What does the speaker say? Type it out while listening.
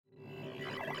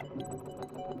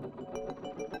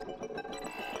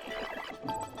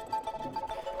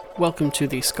Welcome to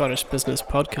the Scottish Business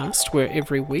Podcast, where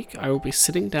every week I will be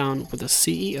sitting down with a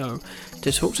CEO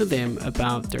to talk to them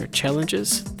about their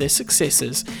challenges, their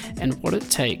successes, and what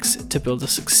it takes to build a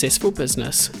successful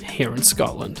business here in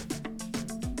Scotland.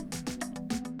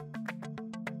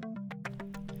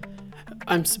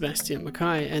 I'm Sebastian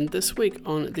Mackay, and this week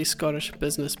on the Scottish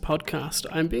Business Podcast,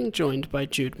 I'm being joined by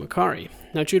Jude McCorry.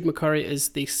 Now, Jude McCorry is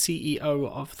the CEO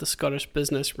of the Scottish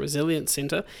Business Resilience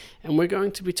Centre, and we're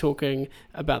going to be talking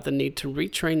about the need to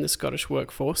retrain the Scottish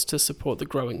workforce to support the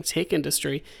growing tech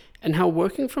industry, and how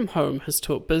working from home has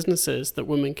taught businesses that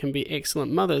women can be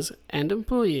excellent mothers and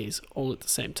employees all at the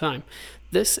same time.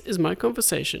 This is my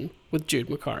conversation with Jude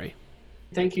McCorry.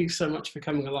 Thank you so much for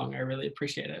coming along. I really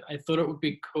appreciate it. I thought it would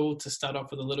be cool to start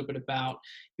off with a little bit about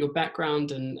your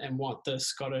background and what the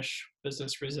Scottish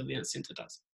Business Resilience Centre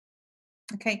does.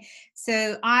 Okay,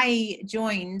 so I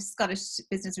joined Scottish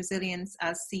Business Resilience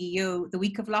as CEO the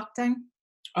week of lockdown.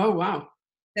 Oh, wow.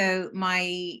 So I'm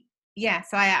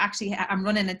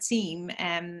running a team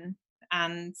and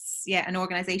an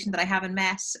organization that I haven't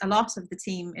met a lot of the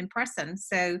team in person.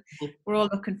 So we're all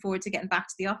looking forward to getting back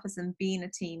to the office and being a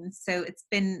team. So it's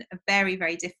been a very,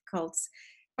 very difficult,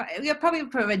 probably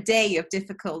for a day of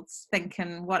difficult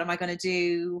thinking, what am I going to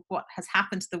do? What has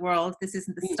happened to the world? This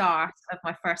isn't the start of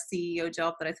my first CEO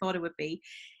job that I thought it would be.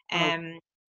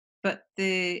 But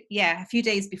a few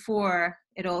days before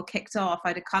it all kicked off, I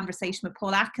had a conversation with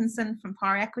Paul Atkinson from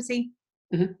Power Equity.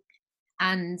 Mm-hmm.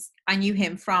 And I knew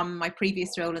him from my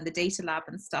previous role in the data lab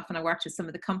and stuff. And I worked with some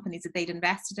of the companies that they'd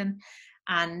invested in.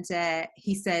 And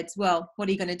he said, well, what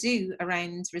are you going to do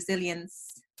around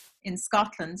resilience in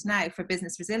Scotland now for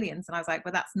business resilience? And I was like,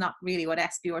 well, that's not really what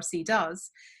SBRC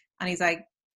does. And he's like,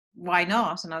 why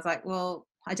not? And I was like, well,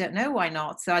 I don't know why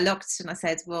not. So I looked and I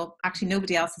said, well, actually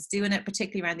nobody else is doing it,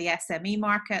 particularly around the SME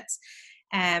market.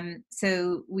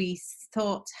 So we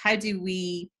thought, how do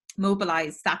we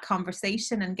mobilize that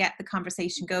conversation and get the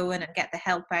conversation going and get the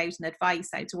help out and advice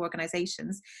out to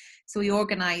organizations? So we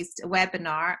organized a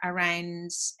webinar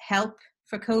around help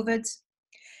for COVID.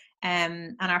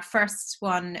 And our first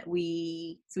one,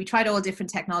 we tried all different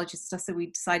technologies stuff. So we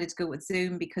decided to go with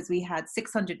Zoom because we had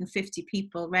 650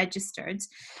 people registered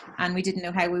and we didn't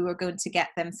know how we were going to get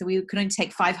them. So we could only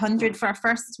take 500 for our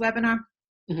first webinar.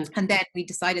 Mm-hmm. And then we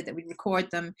decided that we'd record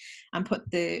them and put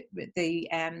the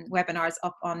webinars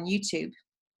up on YouTube.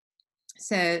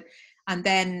 So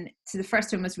the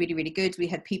first one was really, really good. We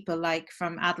had people like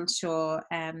from Adelshaw,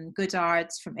 Goodard,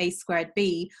 from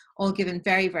A2B, all given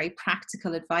very, very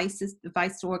practical advice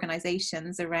to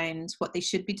organizations around what they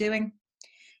should be doing.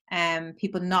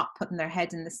 People not putting their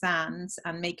head in the sand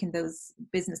and making those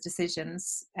business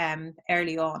decisions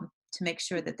early on to make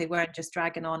sure that they weren't just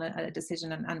dragging on a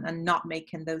decision and not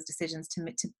making those decisions to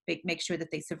make sure that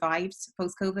they survived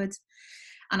post-COVID.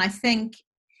 And I think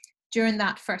during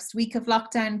that first week of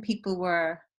lockdown, people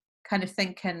were kind of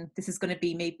thinking this is going to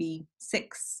be maybe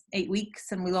 6-8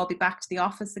 weeks and we'll all be back to the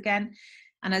office again.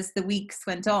 And as the weeks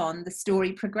went on, the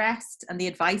story progressed and the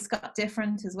advice got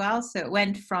different as well. So it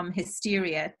went from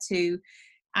hysteria to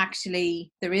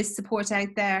actually there is support out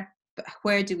there, but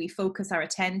where do we focus our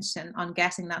attention on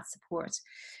getting that support?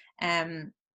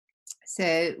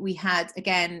 So we had,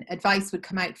 again, advice would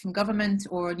come out from government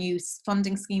or new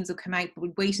funding schemes would come out, but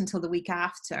we'd wait until the week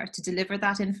after to deliver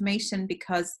that information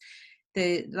because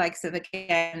the likes of,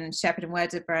 again, Shepherd and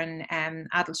Wedderburn,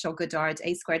 Adelshaw, Goodard,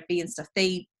 A2B and stuff,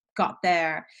 they got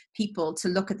their people to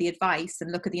look at the advice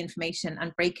and look at the information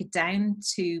and break it down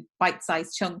to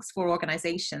bite-sized chunks for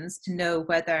organizations to know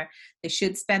whether they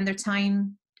should spend their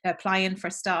time applying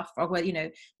for stuff or whether,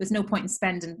 there's no point in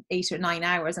spending 8 or 9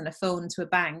 hours on a phone to a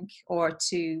bank or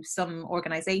to some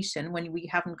organization when we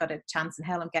haven't got a chance in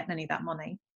hell of getting any of that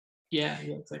money. Yeah,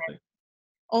 exactly.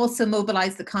 Also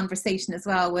mobilize the conversation as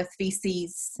well with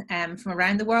VCs from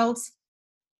around the world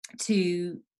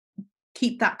to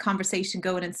keep that conversation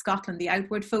going in Scotland, the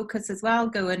outward focus as well,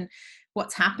 going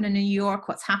what's happening in New York,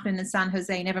 what's happening in San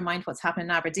Jose, never mind what's happening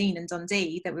in Aberdeen and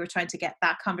Dundee, that we were trying to get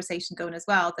that conversation going as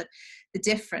well, that the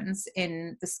difference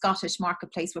in the Scottish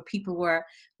marketplace where people were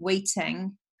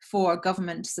waiting for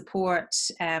government support,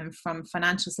 from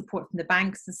financial support from the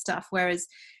banks and stuff, whereas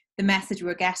the message we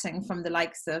were getting from the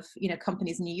likes of,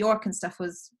 companies in New York and stuff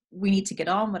was, we need to get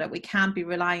on with it. We can't be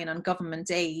relying on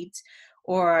government aid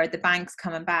or the banks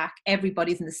coming back.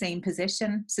 Everybody's in the same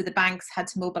position. So the banks had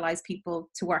to mobilize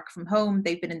people to work from home.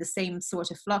 They've been in the same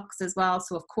sort of flux as well.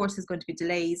 So of course there's going to be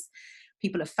delays.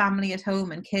 People have family at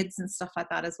home and kids and stuff like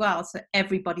that as well. So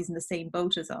everybody's in the same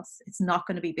boat as us. It's not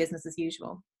going to be business as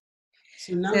usual.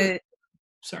 So now,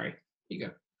 sorry, you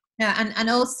go. Yeah, and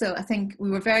also I think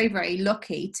we were very, very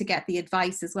lucky to get the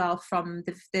advice as well from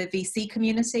the VC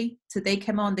community. So they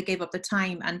came on, they gave up their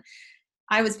time, and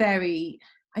I was very,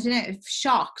 I don't know,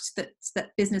 shocked that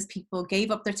business people gave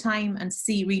up their time, and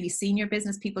really senior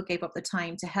business people gave up their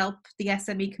time to help the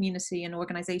SME community and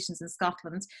organisations in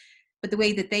Scotland. But the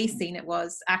way that they seen it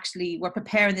was, actually, we're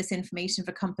preparing this information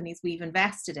for companies we've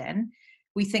invested in.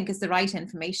 We think is the right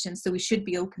information, so we should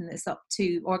be opening this up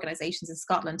to organisations in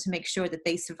Scotland to make sure that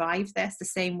they survive this the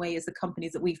same way as the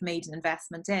companies that we've made an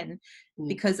investment in.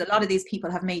 Because a lot of these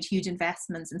people have made huge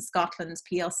investments in Scotland's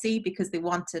PLC because they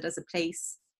want it as a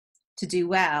place to do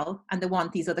well, and they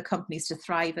want these other companies to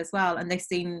thrive as well. And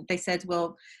they said,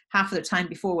 well, half of their time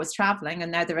before was travelling,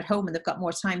 and now they're at home and they've got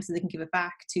more time, so they can give it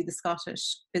back to the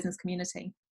Scottish business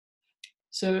community.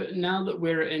 So now that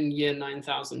we're in year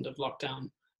 9,000 of lockdown,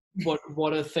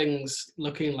 what are things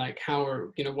looking like? How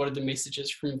are, what are the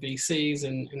messages from VCs,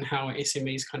 and how are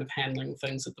SMEs kind of handling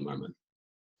things at the moment?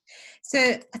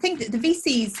 So I think that the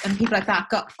VCs and people like that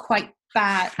got quite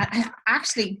bad.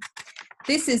 Actually,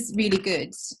 this is really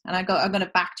good, and I'm going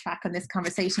to backtrack on this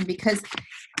conversation, because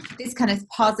this kind of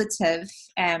positive,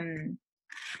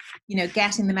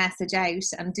 getting the message out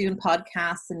and doing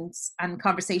podcasts and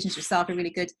conversations yourself are really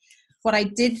good. What I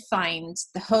did find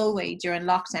the whole way during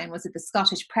lockdown was that the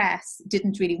Scottish press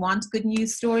didn't really want good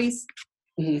news stories.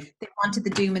 Mm-hmm. They wanted the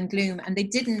doom and gloom, and they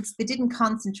didn't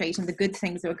concentrate on the good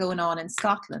things that were going on in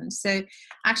Scotland. So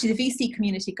actually the VC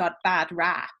community got bad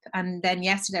rap. And then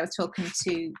yesterday I was talking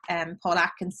to Paul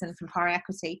Atkinson from Power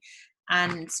Equity,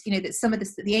 and that some of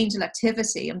the angel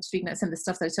activity, I'm just reading out some of the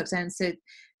stuff that I took down. So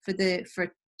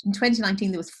in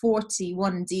 2019 there was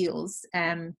 41 deals.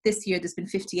 This year there's been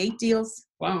 58 deals.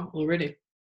 Wow, already.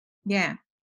 Yeah.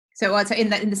 So in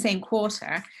the same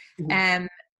quarter. Mm-hmm.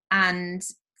 And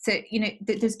so,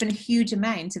 there's been a huge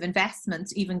amount of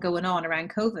investment even going on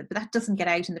around COVID, but that doesn't get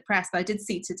out in the press. But I did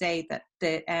see today that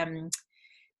the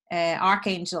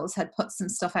Archangels had put some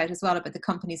stuff out as well about the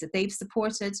companies that they've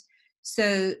supported.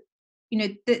 So,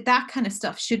 that kind of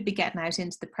stuff should be getting out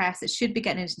into the press. It should be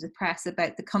getting into the press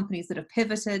about the companies that have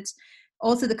pivoted.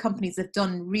 Also, the companies that have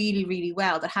done really, really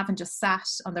well, that haven't just sat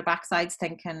on their backsides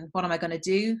thinking, what am I going to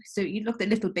do? So you look at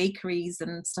little bakeries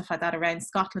and stuff like that around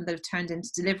Scotland that have turned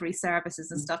into delivery services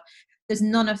and stuff. There's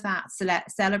none of that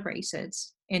celebrated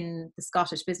in the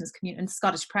Scottish business community, in the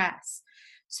Scottish press.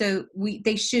 So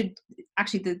they should,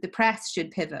 actually, the press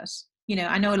should pivot.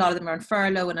 I know a lot of them are on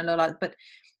furlough and but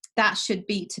that should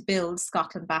be to build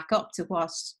Scotland back up to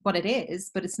what it is,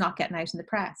 but it's not getting out in the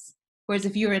press. Whereas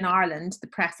if you're in Ireland, the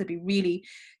press would be really,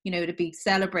 to be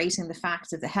celebrating the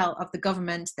fact of the health of the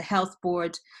government, the health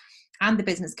board, and the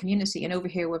business community. And over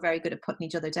here, we're very good at putting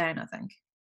each other down, I think.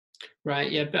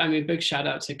 Right. Yeah. But I mean, big shout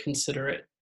out to Considerate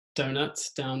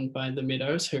Donuts down by the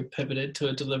Meadows, who pivoted to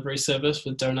a delivery service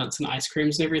with donuts and ice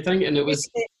creams and everything. And it was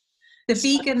the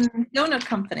vegan donut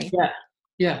company. Yeah.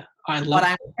 Yeah. I love what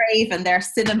I'm craving, their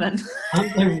cinnamon.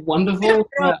 Aren't they wonderful?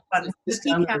 Just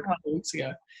down there a couple weeks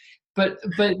ago. But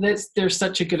there's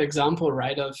such a good example,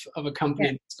 right, of a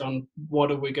company that's gone,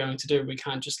 what are we going to do? We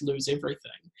can't just lose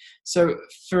everything. So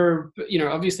for,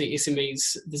 obviously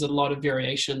SMEs, there's a lot of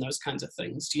variation in those kinds of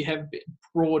things. Do you have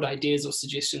broad ideas or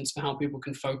suggestions for how people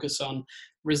can focus on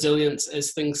resilience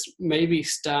as things maybe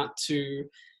start to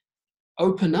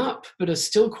open up, but are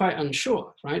still quite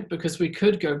unsure, right? Because we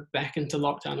could go back into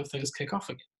lockdown if things kick off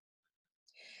again.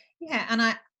 Yeah, and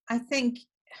I think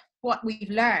what we've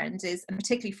learned is, and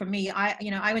particularly for me,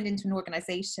 I went into an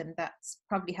organization that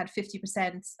probably had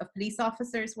 50% of police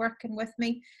officers working with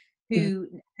me who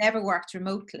never worked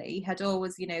remotely, had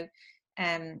always,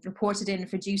 reported in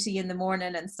for duty in the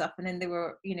morning and stuff. And then they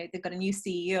got a new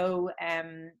CEO,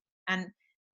 and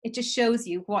it just shows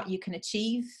you what you can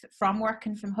achieve from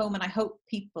working from home. And I hope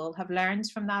people have learned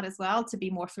from that as well, to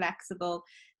be more flexible,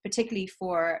 particularly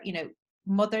for,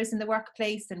 mothers in the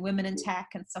workplace and women in tech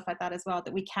and stuff like that as well,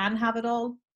 that we can have it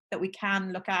all, that we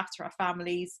can look after our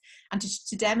families, and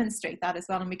to demonstrate that as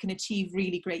well, and we can achieve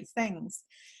really great things.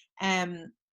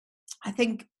 I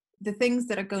think the things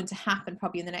that are going to happen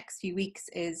probably in the next few weeks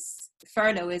is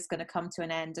furlough is going to come to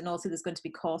an end, and also there's going to be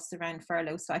costs around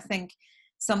furlough. So I think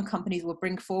some companies will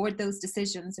bring forward those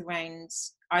decisions around,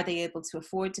 are they able to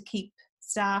afford to keep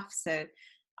staff? So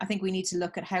I think we need to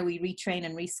look at how we retrain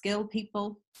and reskill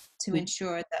people to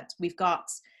ensure that we've got,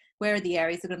 where are the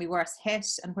areas that are going to be worse hit,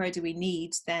 and where do we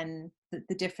need then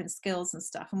the different skills and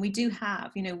stuff. And we do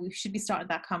have, we should be starting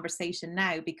that conversation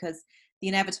now, because the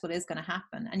inevitable is going to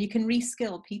happen. And you can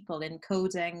reskill people in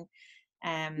coding,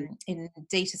 in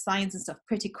data science and stuff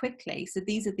pretty quickly. So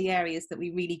these are the areas that we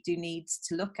really do need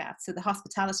to look at. So the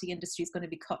hospitality industry is going to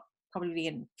be probably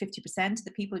in 50% of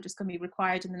the people are just going to be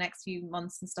required in the next few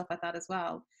months and stuff like that as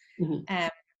well. Mm-hmm.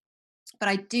 But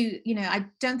I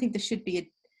don't think there should be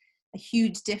a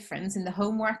huge difference in the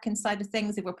homework side of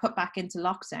things. If we're put back into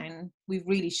lockdown, we've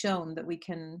really shown that we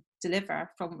can deliver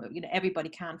from, everybody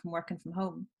can, from working from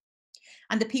home.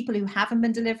 And the people who haven't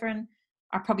been delivering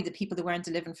are probably the people that weren't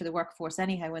delivering for the workforce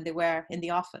anyhow when they were in the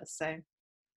office. So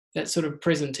that sort of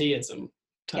presenteeism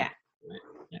type. Yeah. Right?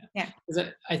 Yeah. Yeah.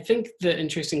 Because I think the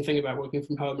interesting thing about working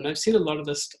from home, and I've seen a lot of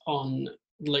this on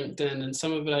LinkedIn, and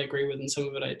some of it I agree with and some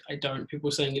of it I don't. People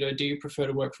saying, do you prefer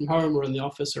to work from home or in the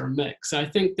office or a mix? So I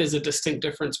think there's a distinct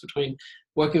difference between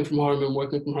working from home and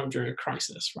working from home during a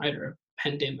crisis, right, or a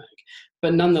pandemic.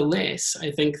 But nonetheless,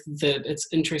 I think that it's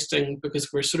interesting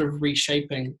because we're sort of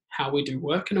reshaping how we do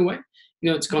work in a way.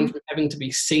 It's gone from having to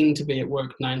be seen to be at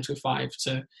work 9 to 5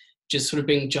 to just sort of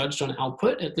being judged on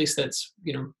output. At least that's,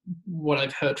 what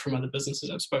I've heard from other businesses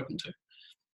I've spoken to.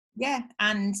 Yeah.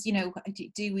 And,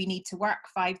 do we need to work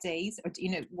 5 days or,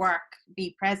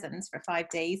 be present for 5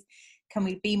 days? Can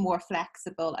we be more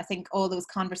flexible? I think all those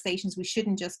conversations, we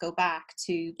shouldn't just go back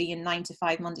to being 9 to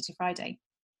 5, Monday to Friday.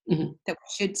 Mm-hmm. That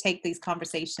we should take these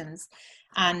conversations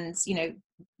and,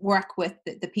 work with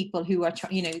the people who are,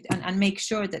 and make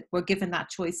sure that we're giving that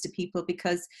choice to people,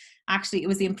 because actually it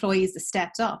was the employees that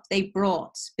stepped up. They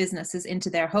brought businesses into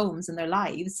their homes and their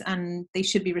lives, and they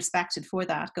should be respected for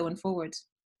that going forward.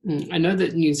 I know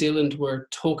that New Zealand were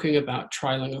talking about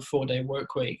trialing a 4-day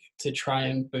work week to try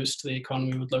and boost the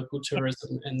economy with local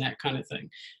tourism and that kind of thing.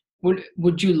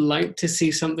 Would you like to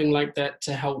see something like that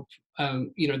to help,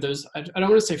 those, I don't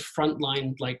want to say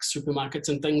frontline like supermarkets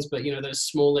and things, but, those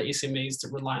smaller SMEs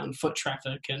that rely on foot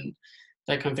traffic and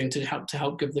that kind of thing to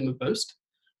help give them a boost?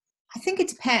 I think it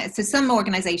depends. So some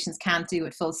organisations can't do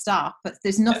it full stop, but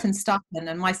there's nothing stopping,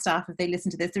 and my staff, if they listen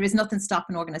to this, there is nothing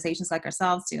stopping organisations like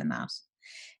ourselves doing that.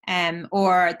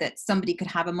 Or that somebody could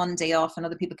have a Monday off and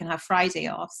other people can have Friday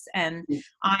off.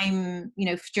 I'm,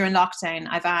 during lockdown,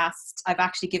 I've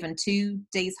actually given 2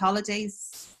 days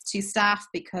holidays to staff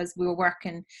because we were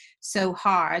working so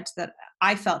hard that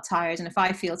I felt tired. And if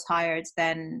I feel tired,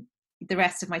 then the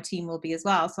rest of my team will be as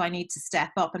well. So I need to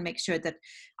step up and make sure that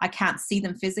I can't see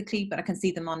them physically, but I can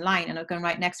see them online. And I'm going,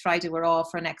 right, next Friday we're off,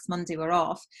 or next Monday we're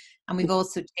off. And we've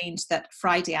also changed that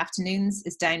Friday afternoons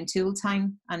is down tool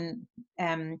time. And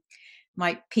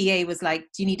my PA was like,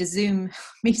 do you need a Zoom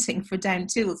meeting for down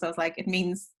tools? I was like, it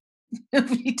means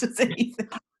nobody does anything.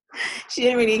 She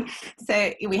didn't really,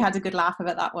 so we had a good laugh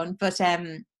about that one. But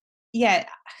yeah,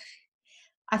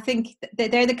 I think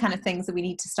they're the kind of things that we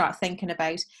need to start thinking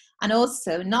about. And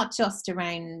also not just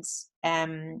around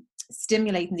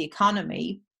stimulating the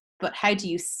economy, but how do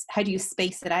you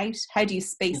space it out? How do you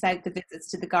space out the visits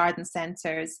to the garden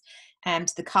centres and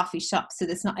to the coffee shops, so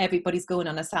that not everybody's going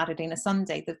on a Saturday and a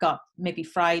Sunday? They've got maybe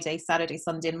Friday, Saturday,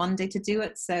 Sunday and Monday to do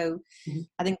it. So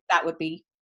I think that would be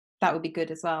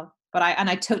good as well. But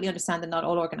I totally understand that not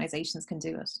all organisations can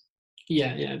do it.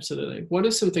 Yeah, absolutely. What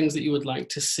are some things that you would like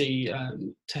to see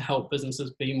to help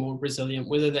businesses be more resilient,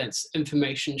 whether that's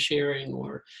information sharing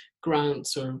or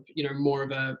grants or, more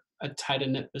of a tighter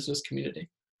knit business community?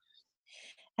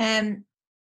 I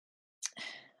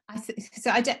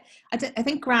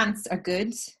think grants are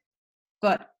good,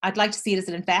 but I'd like to see it as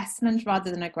an investment rather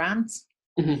than a grant.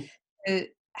 Mm-hmm.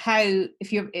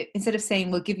 If you're, instead of saying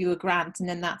we'll give you a grant and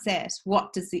then that's it,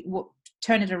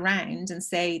 turn it around and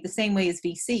say, the same way as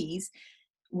VCs,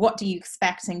 what are you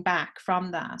expecting back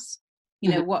from that?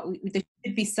 There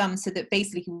should be some, so that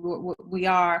basically we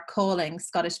are calling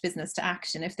Scottish business to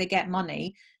action. If they get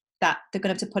money, that they're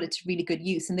going to have to put it to really good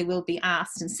use, and they will be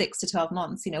asked in 6 to 12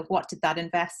 months, what did that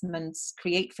investment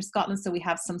create for Scotland? So we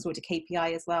have some sort of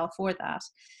KPI as well for that.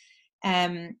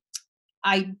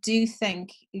 I do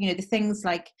think, the things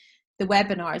like the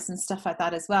webinars and stuff like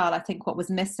that as well, I think what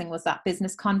was missing was that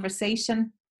business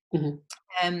conversation.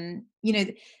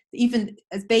 Even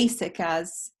as basic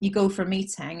as you go for a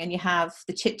meeting and you have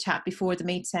the chit chat before the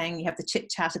meeting, you have the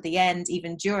chit chat at the end,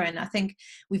 even during. I think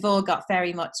we've all got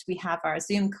very much, we have our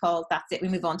Zoom call, that's it, we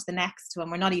move on to the next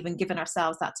one. We're not even giving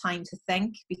ourselves that time to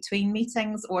think between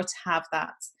meetings or to have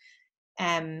that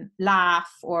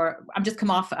laugh. Or I'm just come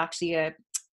off actually a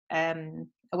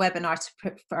webinar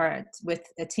with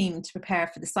a team to prepare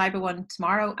for the cyber one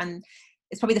tomorrow, and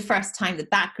it's probably the first time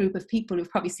that group of people who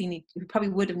probably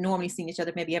would have normally seen each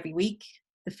other maybe every week,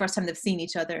 the first time they've seen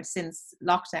each other since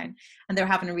lockdown, and they're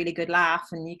having a really good laugh,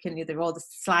 and they're all the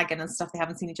slagging and stuff, they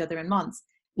haven't seen each other in months.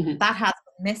 That has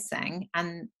been missing,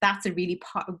 and that's a really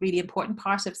important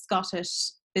part of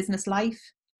Scottish business life.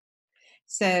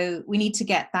 So we need to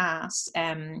get that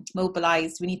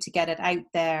mobilised. We need to get it out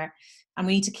there. and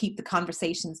we need to keep the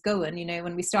conversations going. You know,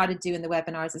 when we started doing the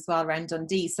webinars as well around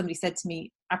Dundee, somebody said to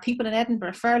me, are people in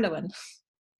Edinburgh furloughing?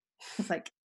 It's like,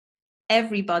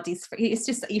 it's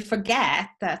just that you forget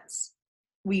that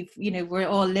we're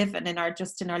all living in our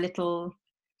little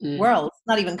worlds,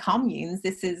 not even communes.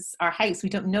 This is our house. We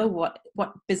don't know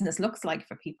what business looks like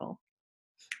for people.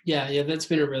 Yeah, that's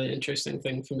been a really interesting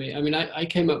thing for me. I mean, I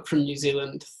came up from New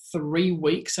Zealand 3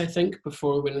 weeks, I think,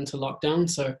 before we went into lockdown.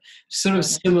 So sort of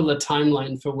similar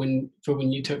timeline for when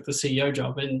you took the CEO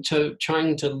job, and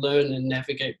trying to learn and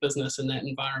navigate business in that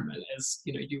environment, as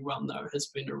you well know, has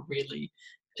been a really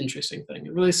interesting thing.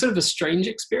 And really sort of a strange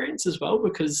experience as well,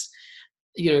 because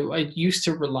I used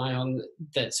to rely on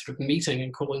that sort of meeting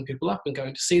and calling people up and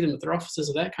going to see them at their offices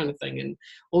or that kind of thing. And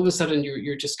all of a sudden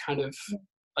you're just kind of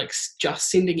like just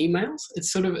sending emails.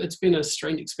 It's been a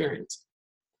strange experience.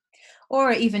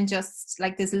 Or even just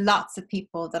like, there's lots of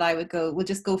people that we'll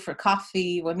just go for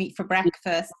coffee, we'll meet for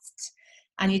breakfast,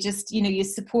 and you just, you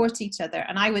support each other.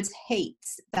 And I would hate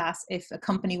that if a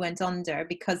company went under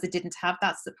because they didn't have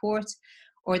that support,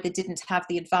 or they didn't have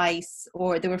the advice,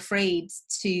 or they were afraid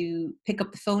to pick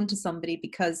up the phone to somebody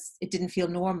because it didn't feel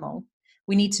normal.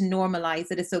 We need to normalize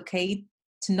that it's okay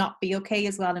to not be okay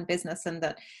as well in business, and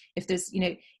that if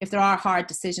there are hard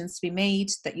decisions to be made,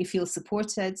 that you feel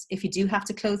supported. If you do have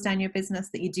to close down your business,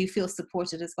 that you do feel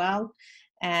supported as well,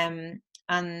 and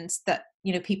that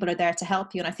people are there to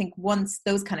help you. And I think once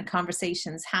those kind of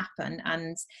conversations happen,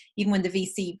 and even when the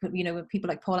VC, when people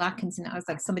like Paul Atkinson, I was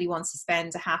like, somebody wants to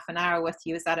spend a half an hour with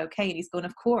you, is that okay? And he's going,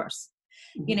 of course.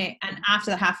 And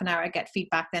after the half an hour I get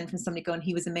feedback then from somebody going,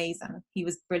 he was amazing, he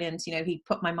was brilliant, he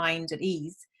put my mind at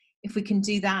ease. If we can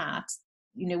do that,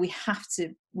 we have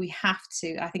to,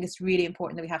 I think it's really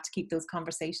important that we have to keep those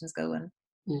conversations going.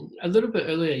 A little bit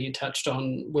earlier you touched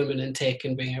on women in tech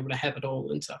and being able to have it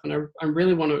all and stuff, and I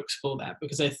really want to explore that,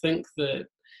 because I think that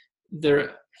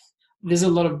there's a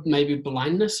lot of maybe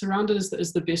blindness around it is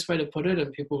the best way to put it,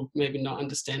 and people maybe not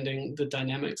understanding the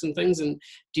dynamics and things. And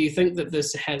do you think that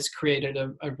this has created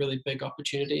a really big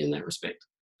opportunity in that respect?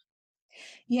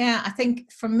 Yeah, I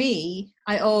think for me,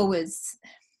 I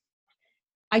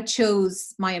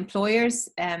chose my employers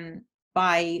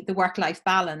by the work-life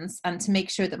balance, and to make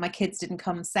sure that my kids didn't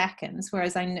come second.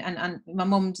 Whereas and my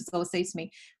mum just always say to me,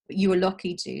 "But you were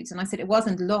lucky, Jude." And I said, "It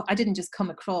wasn't luck. I didn't just come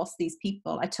across these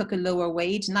people. I took a lower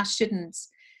wage, and that shouldn't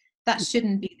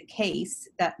be the case.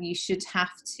 That you should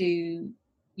have to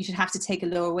take a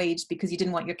lower wage because you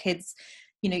didn't want your kids."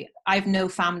 I've no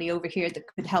family over here that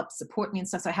could help support me and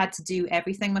stuff. So I had to do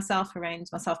everything myself,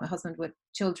 my husband with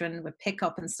children, with pick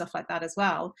up and stuff like that as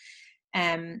well.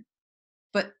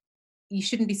 But you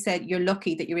shouldn't be said you're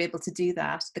lucky that you're able to do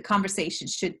that. The conversation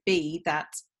should be that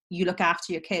you look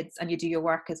after your kids and you do your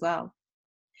work as well.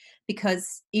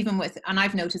 Because and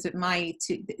I've noticed with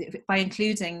by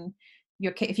including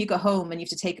your kid, if you go home and you have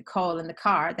to take a call in the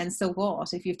car, then so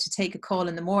what? If you have to take a call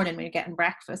in the morning when you're getting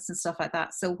breakfast and stuff like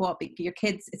that, so what? Because your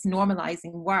kids, it's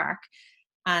normalizing work,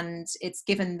 and it's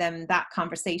given them that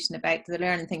conversation about they're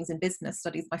learning things in business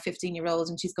studies. My 15-year-old,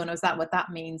 and she's going, "Oh, is that what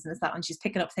that means? And is that?" And she's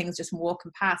picking up things just from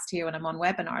walking past here when I'm on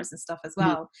webinars and stuff as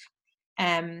well.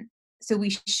 So there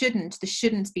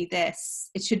shouldn't be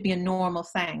this. It should be a normal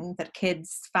thing that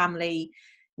kids, family,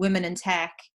 women in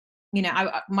tech.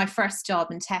 My first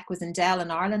job in tech was in Dell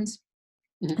in Ireland,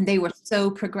 and they were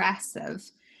so progressive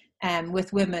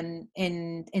with women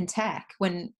in tech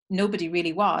when nobody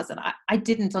really was. And I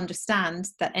didn't understand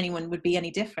that anyone would be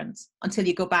any different until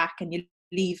you go back and you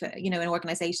leave, an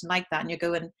organization like that, and you're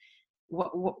going,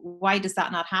 why does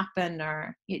that not happen?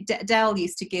 Or Dell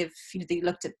used to give, they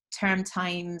looked at term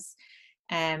times.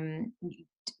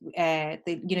 If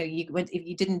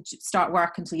you didn't start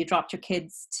work until you dropped your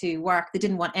kids to work, they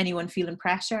didn't want anyone feeling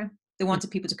pressure. They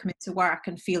wanted people to come into work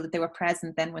and feel that they were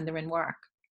present then when they're in work,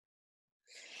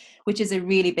 which is a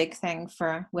really big thing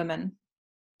for women.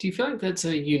 Do you feel like that's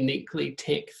a uniquely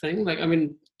tech thing? Like, I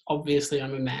mean, obviously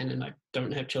I'm a man and I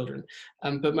don't have children,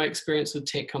 but my experience with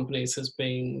tech companies has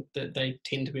been that they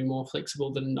tend to be more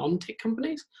flexible than non-tech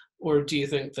companies. Or do you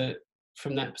think that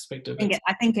from that perspective, I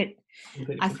think it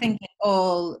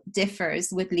all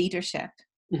differs with leadership.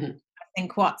 I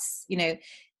think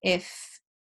if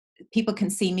people can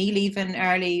see me leaving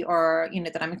early, or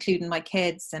that I'm including my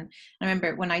kids. And I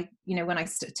remember when I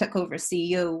took over as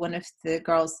CEO, one of the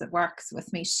girls that works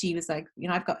with me, she was like,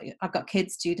 I've got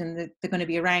kids, Jude, and they're going to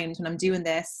be around when I'm doing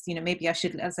this. Maybe I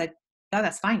should. I was like, oh,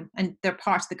 that's fine. And they're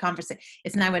part of the conversation.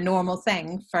 It's now a normal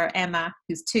thing for Emma,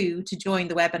 who's 2, to join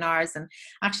the webinars. And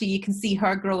actually you can see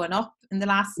her growing up in the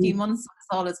last few months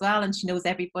all as well. And she knows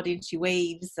everybody and she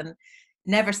waves. And,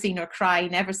 never seen her cry,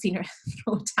 never seen her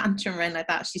throw a tantrum or anything like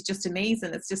that. She's just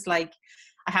amazing. It's just like,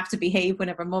 I have to behave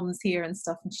whenever mum's here and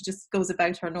stuff, and she just goes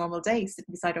about her normal day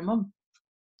sitting beside her mum.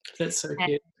 That's so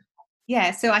cute.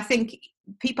 Yeah, so I think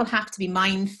people have to be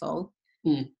mindful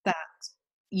that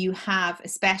you have,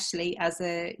 especially as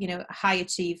a, you know, high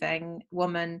achieving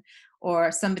woman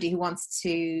or somebody who wants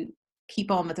to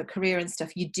keep on with their career and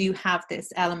stuff, you do have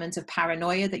this element of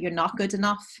paranoia that you're not good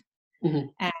enough.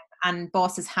 And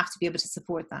bosses have to be able to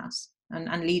support that,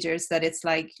 and leaders, that it's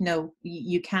like, no,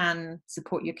 you can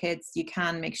support your kids, you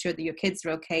can make sure that your kids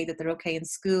are okay, that they're okay in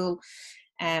school,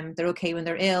 they're okay when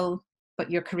they're ill,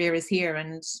 but your career is here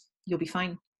and you'll be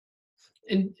fine.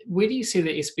 And where do you see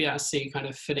the SBRC kind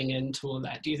of fitting into all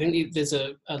that? Do you think there's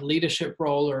a leadership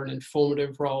role or an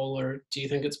informative role, or do you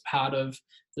think it's part of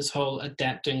this whole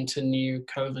adapting to new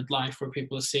COVID life where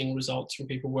people are seeing results from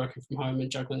people working from home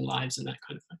and juggling lives and that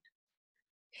kind of thing?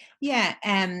 Yeah,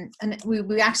 and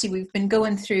we've been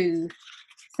going through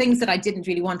things that I didn't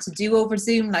really want to do over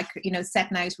Zoom, like, you know,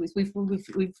 setting out. We've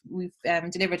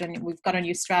delivered, and we've got our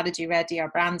new strategy ready, our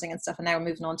branding and stuff, and now we're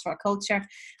moving on to our culture,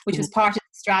 which was part of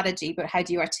the strategy. But how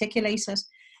do you articulate it?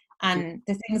 And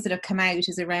the things that have come out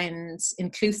is around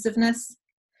inclusiveness,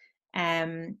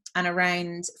 and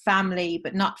around family,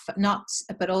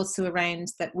 but also around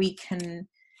that we can.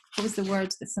 What was the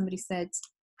word that somebody said?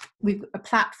 We've a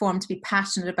platform to be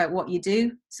passionate about what you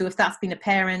do. So if that's being a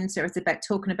parent, or it's about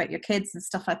talking about your kids and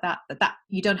stuff like that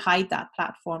you don't hide that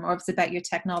platform, or if it's about your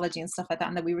technology and stuff like that,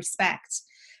 and that we respect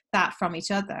that from each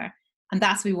other. And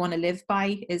that's what we want to live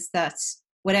by, is that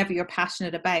whatever you're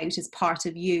passionate about is part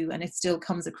of you, and it still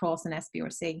comes across in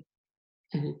SBRC.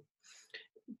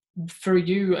 For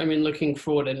you, I mean, looking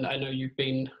forward, and I know you've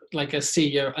been like a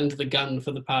CEO under the gun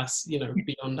for the past, you know,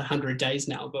 beyond 100 days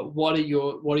now, but what are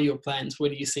your plans? Where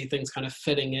do you see things kind of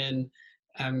fitting in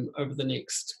over the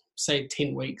next, say,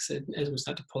 10 weeks as we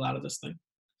start to pull out of this thing?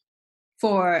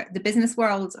 For the business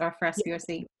world or for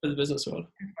SBRC? For the business world.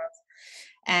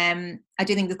 I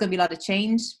do think there's going to be a lot of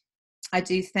change. I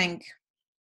do think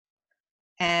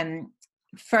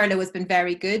furlough has been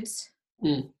very good.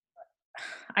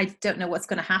 I don't know what's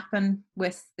going to happen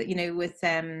with, you know, with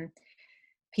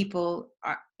people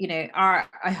are, you know,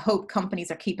 I hope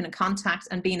companies are keeping in contact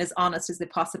and being as honest as they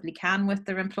possibly can with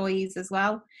their employees as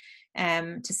well,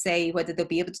 to say whether they'll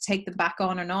be able to take them back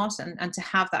on or not, and to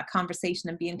have that conversation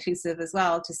and be inclusive as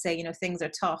well, to say, you know, things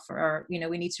are tough, or, you know,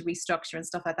 we need to restructure and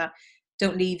stuff like that.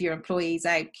 Don't leave your employees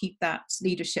out. Keep that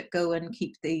leadership going,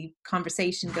 keep the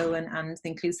conversation going, and the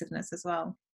inclusiveness as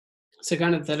well. So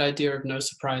kind of that idea of no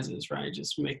surprises, right?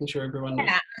 Just making sure everyone knows.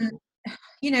 Yeah.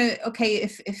 You know, okay,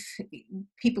 if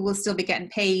people will still be getting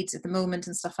paid at the moment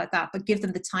and stuff like that, but give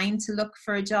them the time to look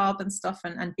for a job and stuff,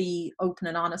 and be open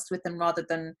and honest with them, rather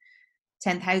than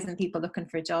 10,000 people looking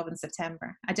for a job in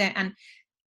September. And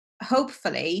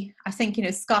hopefully, I think, you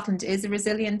know, Scotland is a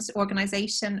resilient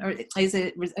organisation, or it is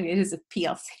a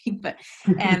PLC, but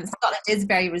Scotland is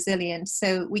very resilient.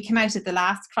 So we came out of the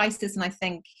last crisis, and I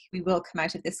think we will come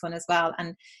out of this one as well,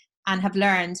 and have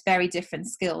learned very different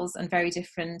skills and very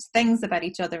different things about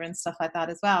each other and stuff like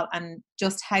that as well, and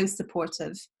just how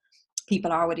supportive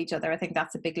people are with each other. I think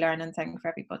that's a big learning thing for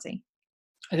everybody.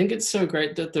 I think it's so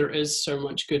great that there is so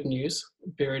much good news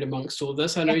buried amongst all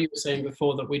this. I know you were saying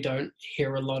before that we don't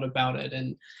hear a lot about it.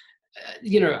 And,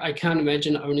 you know, I can't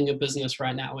imagine owning a business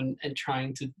right now and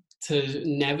trying to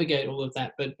navigate all of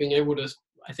that. But being able to,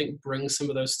 I think, bring some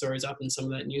of those stories up and some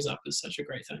of that news up is such a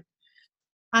great thing.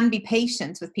 And be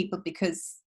patient with people,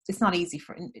 because it's not easy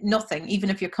for nothing. Even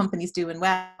if your company's doing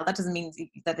well, that doesn't mean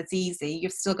that it's easy.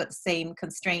 You've still got the same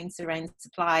constraints around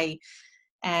supply,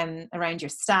 around your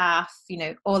staff, you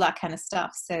know, all that kind of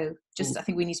stuff. So just, I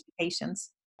think we need to be patient.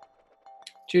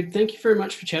 Jude, thank you very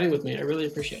much for chatting with me. I really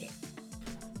appreciate it.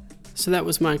 So that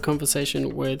was my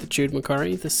conversation with Jude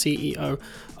McCorry, the CEO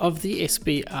of the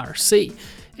SBRC.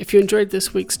 If you enjoyed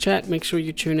this week's chat, make sure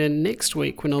you tune in next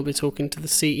week when I'll be talking to the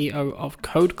CEO of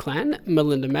Code Clan,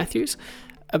 Melinda Matthews,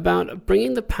 about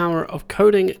bringing the power of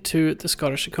coding to the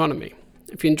Scottish economy.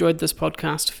 If you enjoyed this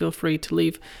podcast, feel free to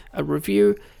leave a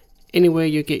review anywhere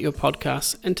you get your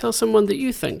podcasts, and tell someone that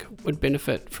you think would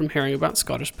benefit from hearing about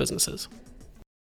Scottish businesses.